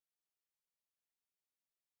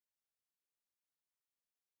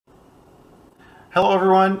Hello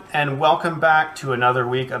everyone, and welcome back to another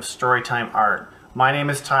week of Storytime Art. My name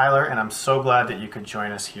is Tyler, and I'm so glad that you could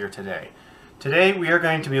join us here today. Today we are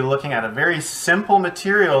going to be looking at a very simple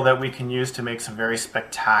material that we can use to make some very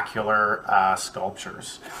spectacular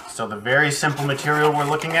sculptures. So the very simple material we're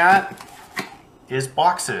looking at is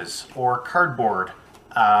boxes or cardboard,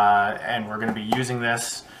 and we're going to be using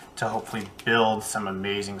this to hopefully build some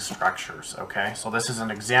amazing structures. Okay, so this is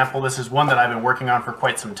an example. This is one that I've been working on for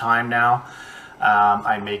quite some time now.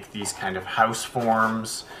 I make these kind of house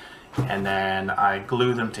forms and then I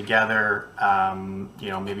glue them together.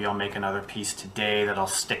 Maybe I'll make another piece today that I'll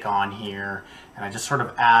stick on here, and I just sort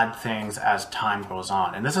of add things as time goes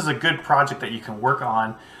on. And this is a good project that you can work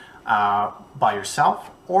on by yourself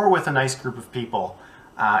or with a nice group of people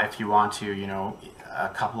if you want to. A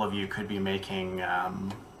couple of you could be making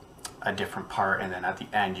a different part, and then at the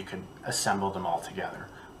end you could assemble them all together,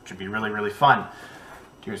 which would be really, really fun.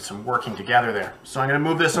 Do some working together there. So I'm going to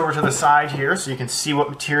move this over to the side here so you can see what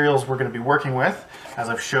materials we're going to be working with. As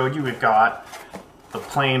I've showed you, we've got the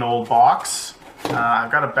plain old box.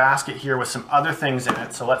 I've got a basket here with some other things in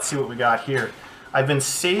it, so let's see what we got here. I've been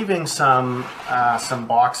saving some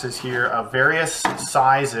boxes here of various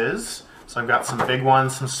sizes. So I've got some big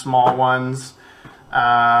ones, some small ones.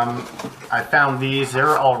 I found these.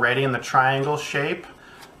 They're already in the triangle shape.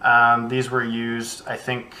 These were used, I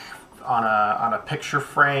think, on a picture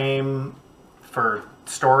frame for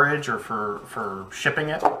storage or for shipping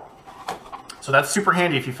it. So that's super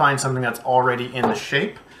handy if you find something that's already in the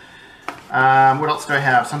shape. What else do I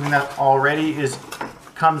have? Something that already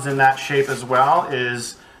comes in that shape as well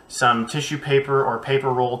is some tissue paper or paper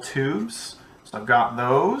roll tubes. So I've got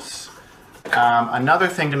those. Another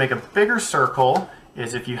thing to make a bigger circle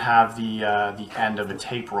is if you have the end of a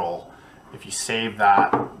tape roll. If you save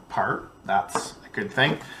that part, that's a good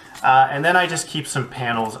thing. And then I just keep some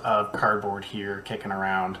panels of cardboard here kicking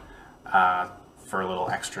around for a little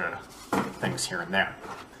extra things here and there.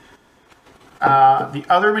 The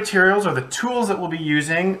other materials or the tools that we'll be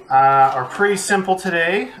using are pretty simple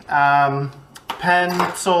today.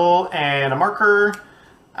 Pencil and a marker,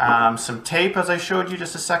 some tape as I showed you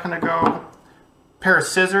just a second ago. A pair of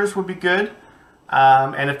scissors would be good.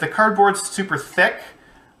 And if the cardboard's super thick,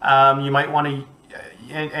 you might want to,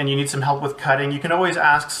 and you need some help with cutting, you can always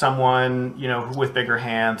ask someone, with bigger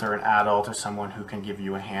hands, or an adult, or someone who can give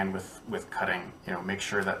you a hand with cutting. Make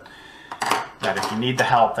sure that if you need the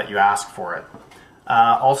help that you ask for it.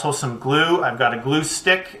 Also some glue. I've got a glue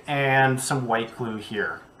stick and some white glue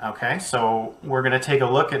here. Okay, so we're going to take a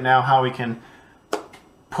look at now how we can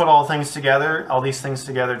put all these things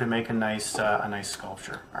together to make a nice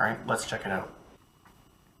sculpture. All right, let's check it out.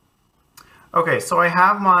 Okay, so I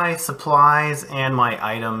have my supplies and my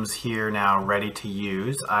items here now ready to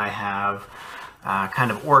use. I have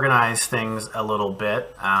kind of organized things a little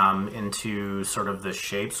bit into sort of the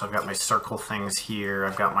shape. So I've got my circle things here,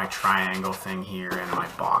 I've got my triangle thing here, and my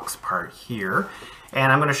box part here.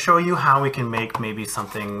 And I'm going to show you how we can make maybe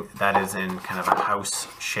something that is in kind of a house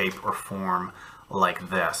shape or form like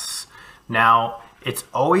this. Now, it's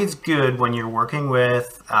always good when you're working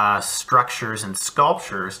with structures and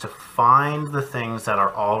sculptures to find the things that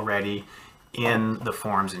are already in the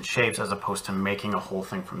forms and shapes as opposed to making a whole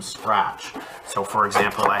thing from scratch. So for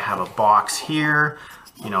example, I have a box here,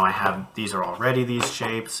 these are already these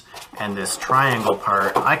shapes, and this triangle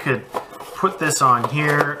part, I could put this on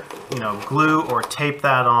here, glue or tape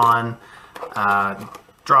that on,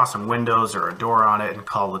 draw some windows or a door on it and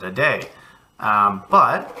call it a day.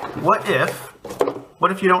 But what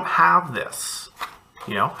if you don't have this?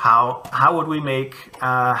 How would we make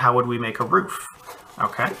a roof?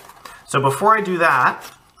 Okay, so before I do that,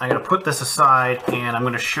 I'm going to put this aside and I'm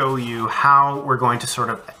going to show you how we're going to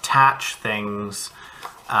sort of attach things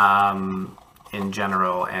in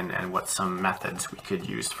general, and what some methods we could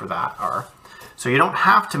use for that are. So you don't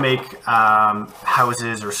have to make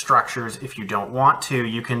houses or structures if you don't want to.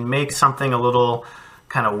 You can make something a little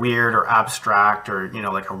kind of weird or abstract, or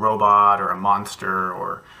like a robot or a monster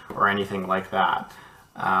or anything like that.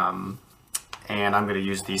 And I'm going to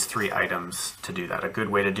use these 3 items to do that. A good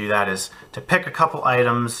way to do that is to pick a couple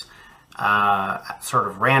items sort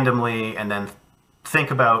of randomly, and then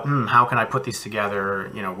think about how can I put these together,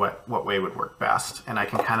 what way would work best. And I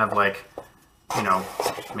can kind of like,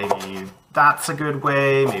 maybe that's a good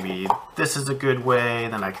way, maybe this is a good way,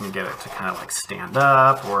 then I can get it to kind of like stand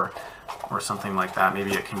up or something like that.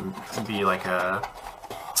 Maybe it can be like a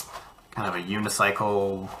kind of a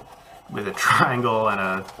unicycle with a triangle and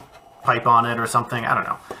a pipe on it or something. I don't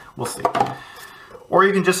know. We'll see. Or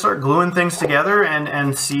you can just start gluing things together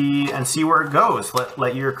and see where it goes.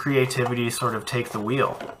 Let your creativity sort of take the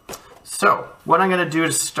wheel. So what I'm going to do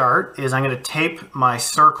to start is I'm going to tape my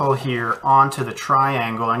circle here onto the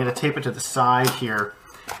triangle. I'm going to tape it to the side here.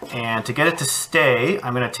 And to get it to stay,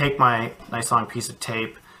 I'm going to take my nice long piece of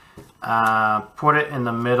tape, put it in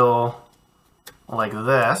the middle like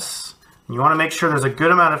this. You want to make sure there's a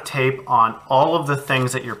good amount of tape on all of the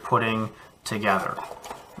things that you're putting together.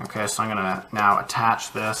 Okay, so I'm going to now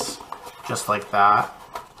attach this just like that.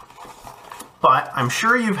 But I'm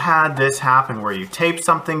sure you've had this happen where you tape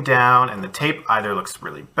something down and the tape either looks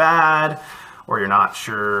really bad or you're not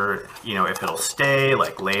sure, if it'll stay,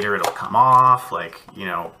 like later it'll come off, like,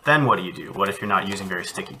 then what do you do? What if you're not using very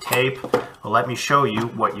sticky tape? Well, let me show you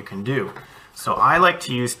what you can do. So I like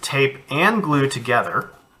to use tape and glue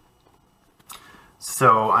together.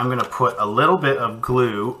 So I'm going to put a little bit of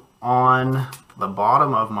glue on the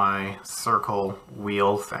bottom of my circle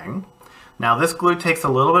wheel thing. Now this glue takes a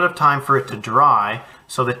little bit of time for it to dry,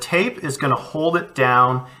 so the tape is going to hold it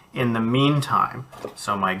down in the meantime.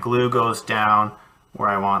 So my glue goes down where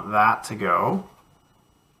I want that to go.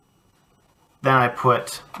 Then I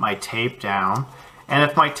put my tape down, and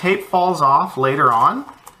if my tape falls off later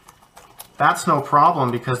on, that's no problem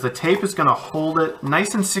because the tape is going to hold it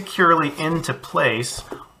nice and securely into place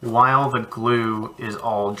while the glue is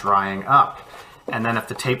all drying up. And then if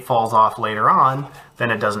the tape falls off later on, then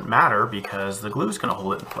it doesn't matter because the glue is going to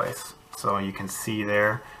hold it in place. So you can see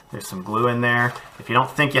there's some glue in there. If you don't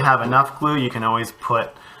think you have enough glue, you can always put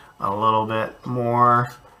a little bit more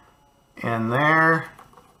in there.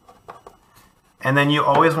 And then you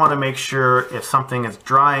always want to make sure if something is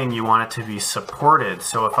drying, you want it to be supported.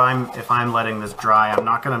 So if I'm letting this dry, I'm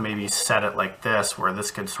not going to maybe set it like this where this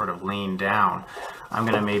could sort of lean down. I'm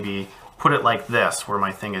going to maybe put it like this where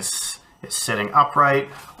my thing is sitting upright,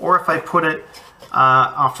 or if I put it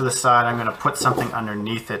off to the side, I'm going to put something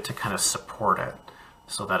underneath it to kind of support it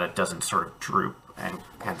so that it doesn't sort of droop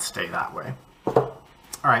and stay that way. All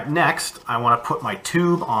right, next I want to put my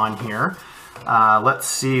tube on here. Let's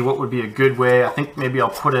see what would be a good way. I think maybe I'll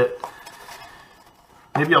put it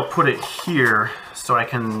here so I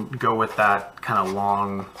can go with that kind of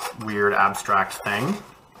long, weird, abstract thing.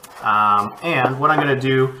 And what I'm going to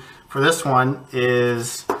do for this one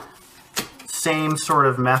is same sort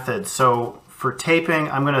of method. So for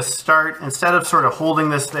taping, I'm going to start, instead of sort of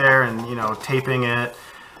holding this there and, taping it,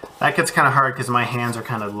 that gets kind of hard because my hands are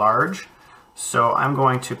kind of large. So I'm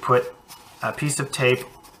going to put a piece of tape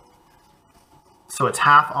so it's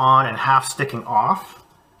half on and half sticking off.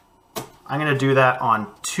 I'm going to do that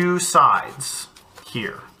on two sides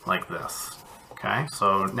here, like this. Okay,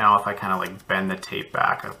 so now if I kind of like bend the tape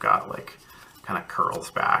back, I've got like kind of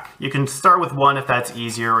curls back. You can start with one if that's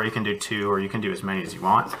easier, or you can do two, or you can do as many as you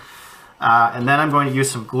want. And then I'm going to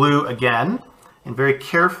use some glue again, and very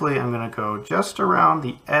carefully I'm going to go just around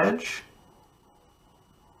the edge,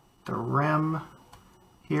 the rim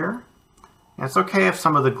here. And it's okay if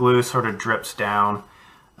some of the glue sort of drips down.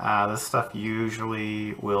 This stuff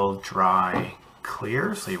usually will dry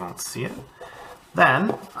clear, so you won't see it.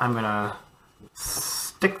 Then I'm going to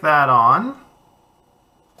stick that on.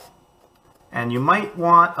 And you might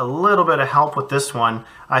want a little bit of help with this one.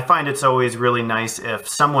 I find it's always really nice if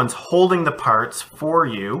someone's holding the parts for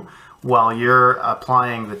you while you're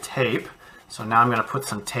applying the tape. So now I'm going to put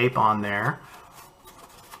some tape on there.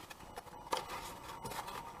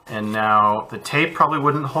 And now the tape probably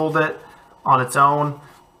wouldn't hold it on its own,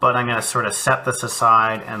 but I'm going to sort of set this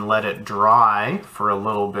aside and let it dry for a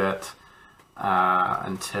little bit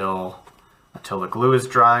until the glue is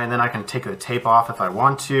dry. And then I can take the tape off if I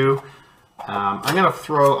want to. I'm going to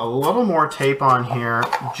throw a little more tape on here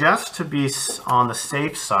just to be on the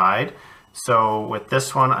safe side. So with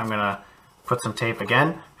this one, I'm going to put some tape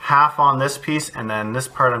again, half on this piece, and then this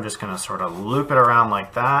part I'm just going to sort of loop it around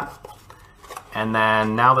like that. And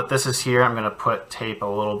then now that this is here, I'm going to put tape a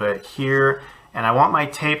little bit here, and I want my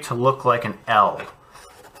tape to look like an L.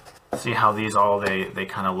 See how these they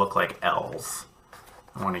kind of look like L's.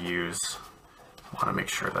 I want to make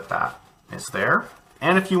sure that that is there.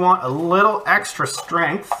 And if you want a little extra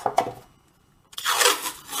strength,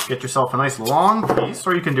 get yourself a nice long piece,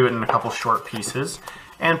 or you can do it in a couple short pieces,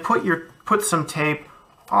 and put some tape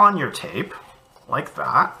on your tape, like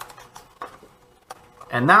that.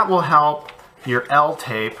 And that will help your L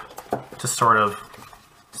tape to sort of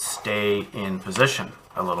stay in position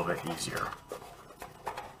a little bit easier.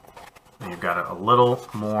 And you've got it a little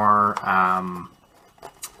more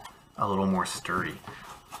sturdy.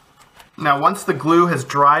 Now, once the glue has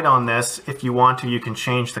dried on this, if you want to, you can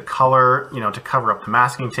change the color, to cover up the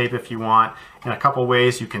masking tape if you want. In a couple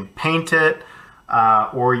ways, you can paint it,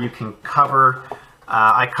 or you can cover.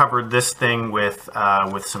 I covered this thing with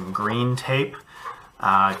some green tape.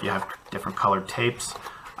 if you have different colored tapes.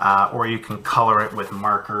 Or you can color it with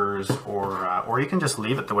markers, or you can just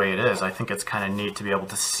leave it the way it is. I think it's kind of neat to be able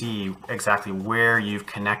to see exactly where you've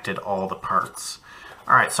connected all the parts.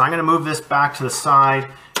 All right, so I'm going to move this back to the side.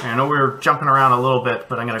 And I know we were jumping around a little bit,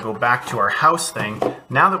 but I'm going to go back to our house thing.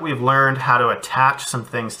 Now that we've learned how to attach some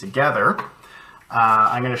things together,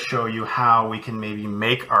 I'm going to show you how we can maybe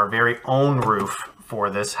make our very own roof for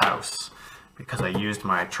this house, because I used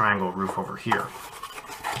my triangle roof over here.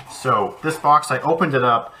 So this box, I opened it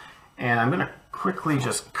up, and I'm going to quickly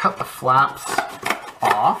just cut the flaps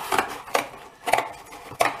off.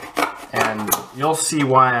 And you'll see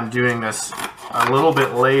why I'm doing this a little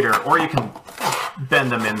bit later, or you can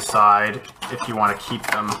bend them inside if you want to keep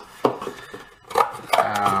them.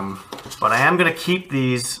 But I am going to keep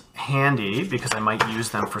these handy because I might use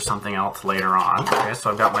them for something else later on. Okay,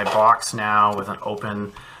 so I've got my box now with an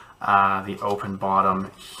open, the open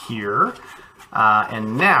bottom here.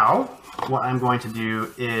 And now what I'm going to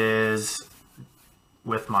do is,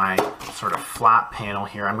 with my sort of flat panel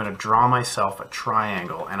here, I'm going to draw myself a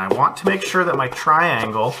triangle. And I want to make sure that my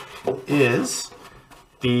triangle is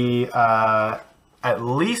at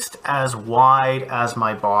least as wide as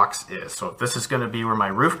my box is. So if this is going to be where my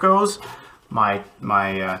roof goes, my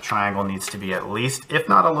triangle needs to be at least, if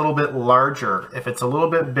not a little bit larger. If it's a little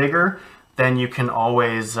bit bigger, then you can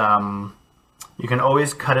always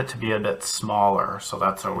cut it to be a bit smaller, so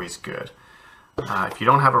that's always good. If you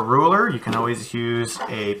don't have a ruler, you can always use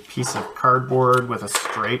a piece of cardboard with a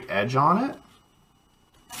straight edge on it.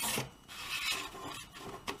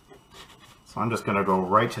 So I'm just going to go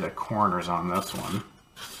right to the corners on this one,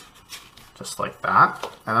 just like that.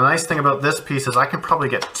 And the nice thing about this piece is I can probably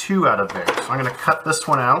get two out of there. So I'm going to cut this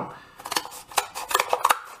one out.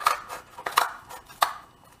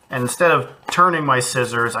 And instead of turning my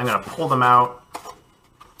scissors, I'm going to pull them out,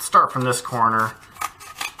 start from this corner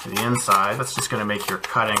to the inside. That's just going to make your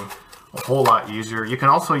cutting a whole lot easier. You can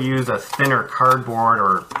also use a thinner cardboard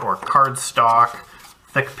or cardstock,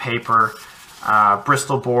 thick paper,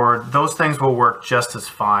 Bristol board. Those things will work just as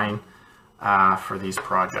fine for these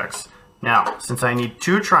projects. Now, since I need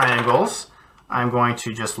two triangles, I'm going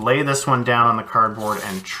to just lay this one down on the cardboard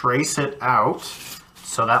and trace it out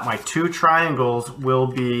so that my two triangles will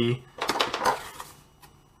be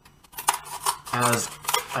as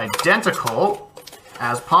identical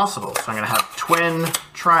as possible. So I'm going to have twin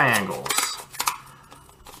triangles.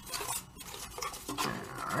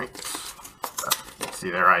 All right. See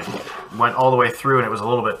there, I went all the way through and it was a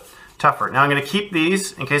little bit tougher. Now I'm going to keep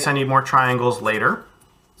these in case I need more triangles later.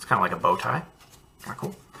 It's kind of like a bow tie. Kind of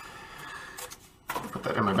cool. Put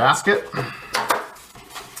that in my basket.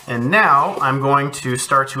 And now I'm going to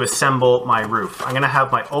start to assemble my roof. I'm going to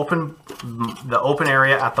have my the open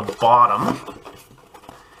area at the bottom.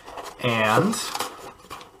 And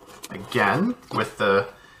again, with the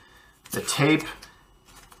tape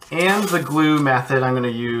and the glue method, I'm going to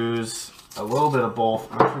use a little bit of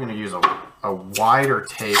both. I'm actually going to use a wider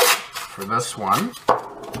tape for this one.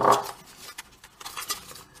 I'm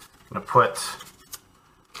going to put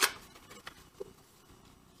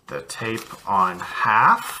the tape on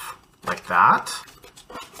half, like that.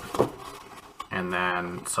 And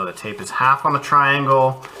then, so the tape is half on the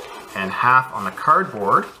triangle and half on the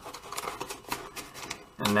cardboard.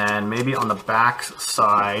 And then maybe on the back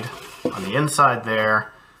side, on the inside there,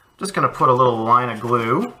 I'm just going to put a little line of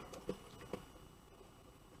glue.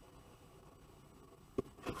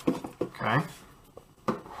 Okay,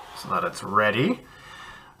 so that it's ready.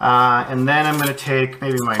 And then I'm going to take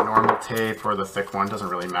maybe my normal tape or the thick one, doesn't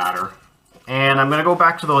really matter. And I'm going to go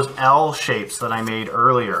back to those L shapes that I made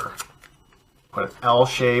earlier. Put an L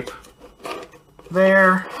shape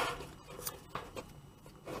there,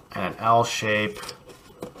 and an L shape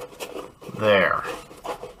there.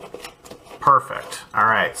 Perfect. All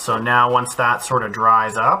right, so now once that sort of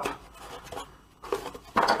dries up,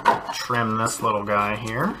 trim this little guy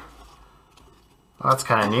here. Well, that's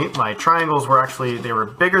kind of neat. My triangles were actually, they were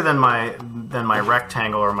bigger than my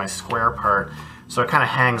rectangle or my square part, so it kind of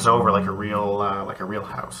hangs over like a real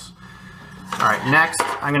house. All right, next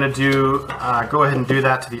I'm going to do go ahead and do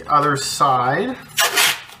that to the other side.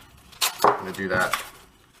 I'm going to do that.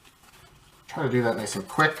 Try to do that nice and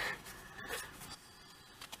quick.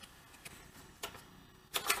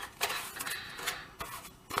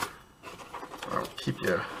 I'll keep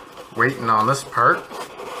you waiting on this part.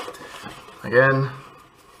 Again,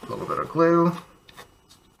 a little bit of glue.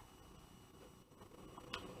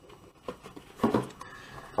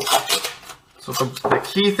 So the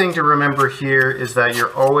key thing to remember here is that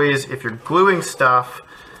you're always, if you're gluing stuff,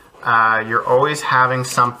 you're always having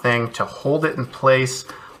something to hold it in place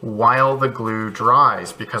while the glue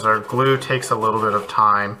dries, because our glue takes a little bit of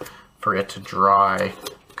time for it to dry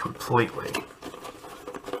completely.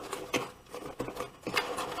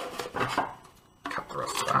 Cut the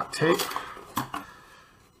rest of that tape.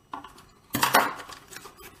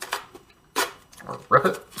 Or rip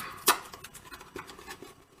it.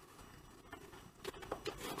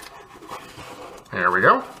 There we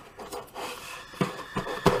go.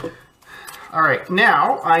 All right,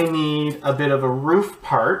 now I need a bit of a roof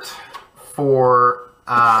part for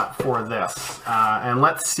this. And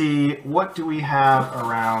let's see, what do we have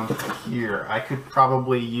around here? I could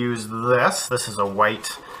probably use this. This is a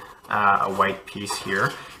white piece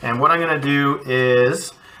here. And what I'm gonna do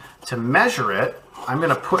is, to measure it, I'm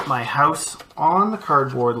gonna put my house on the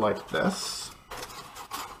cardboard like this,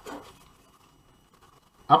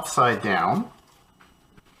 upside down.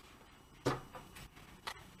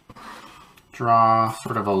 Draw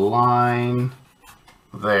sort of a line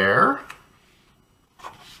there.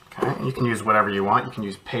 Okay, and you can use whatever you want. You can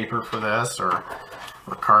use paper for this, or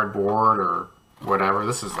cardboard, or whatever.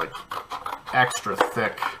 This is like extra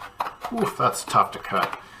thick. Oof, that's tough to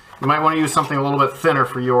cut. You might want to use something a little bit thinner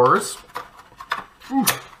for yours.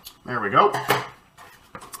 Oof, there we go.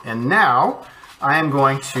 And now I am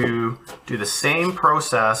going to do the same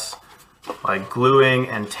process by gluing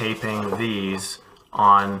and taping these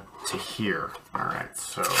on to here. All right,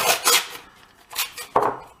 so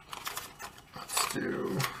let's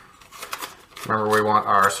do, remember we want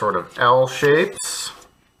our sort of L shapes.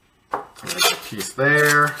 There's a piece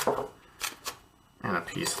there and a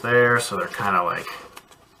piece there, so they're kind of like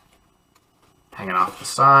hanging off the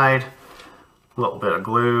side. A little bit of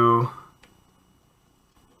glue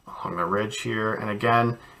along the ridge here. And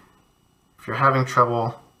again, if you're having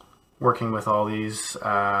trouble working with all these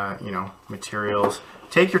materials,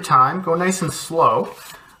 take your time, go nice and slow,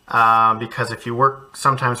 because if you work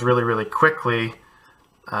sometimes really quickly,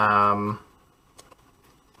 the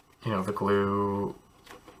glue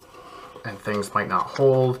and things might not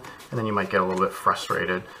hold, and then you might get a little bit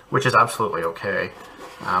frustrated, which is absolutely okay.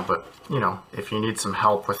 But if you need some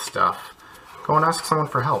help with stuff, go and ask someone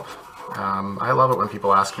for help. I love it when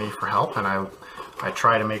people ask me for help, and I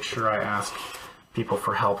try to make sure I ask people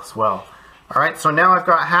for help as well. All right, so now I've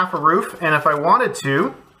got half a roof, and if I wanted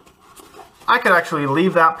to, I could actually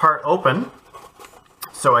leave that part open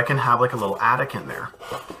so I can have like a little attic in there.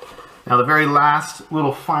 Now the very last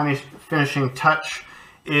little finishing touch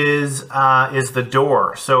is the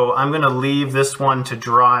door. So I'm gonna leave this one to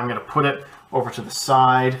dry. I'm gonna put it over to the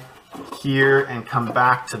side here and come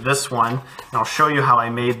back to this one, and I'll show you how I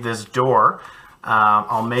made this door.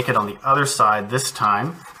 I'll make it on the other side this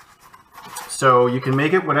time. So you can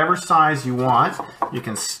make it whatever size you want. You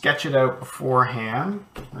can sketch it out beforehand.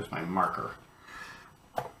 Where's my marker?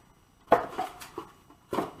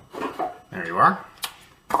 There you are,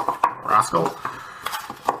 rascal.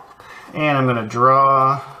 And I'm gonna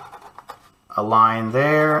draw a line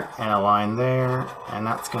there and a line there, and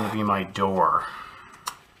that's gonna be my door.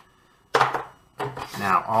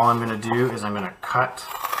 Now all I'm gonna do is I'm gonna cut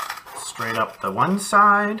straight up the one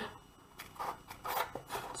side,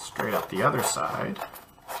 straight up the other side,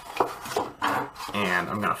 and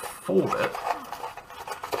I'm going to fold it,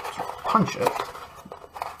 punch it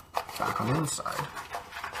back on the inside,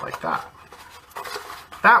 like that.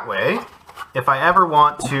 That way, if I ever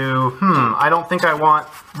want to, I don't think I want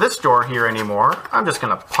this door here anymore, I'm just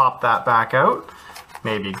going to pop that back out,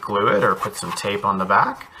 maybe glue it or put some tape on the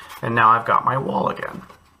back, and now I've got my wall again.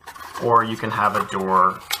 Or you can have a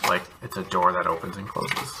door, like it's a door that opens and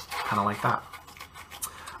closes, kind of like that.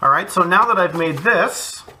 All right, so now that I've made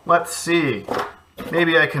this, let's see.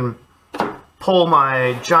 Maybe I can pull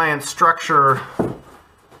my giant structure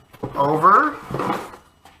over,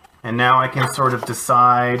 and now I can sort of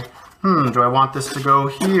decide, do I want this to go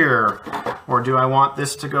here? Or do I want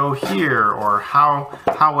this to go here? Or how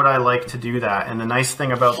would I like to do that? And the nice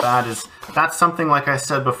thing about that is that's something, like I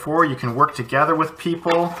said before, you can work together with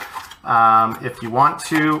people if you want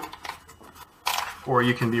to, or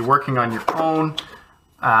you can be working on your own.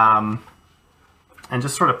 And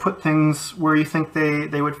just sort of put things where you think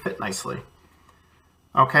they would fit nicely.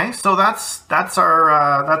 Okay, so that's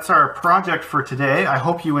our project for today. I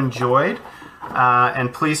hope you enjoyed,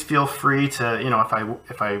 and please feel free to,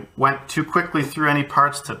 if I went too quickly through any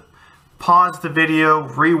parts, to pause the video,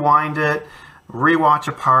 rewind it, rewatch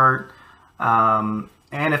a part, and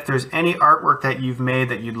if there's any artwork that you've made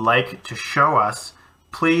that you'd like to show us,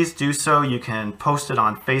 please do so. You can post it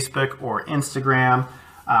on Facebook or Instagram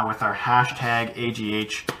with our hashtag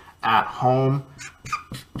AGHAtHome.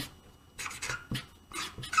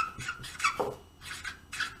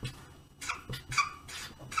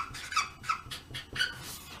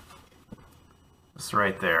 It's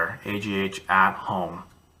right there, AGH at home.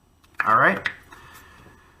 All right.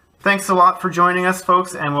 Thanks a lot for joining us,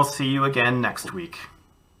 folks, and we'll see you again next week.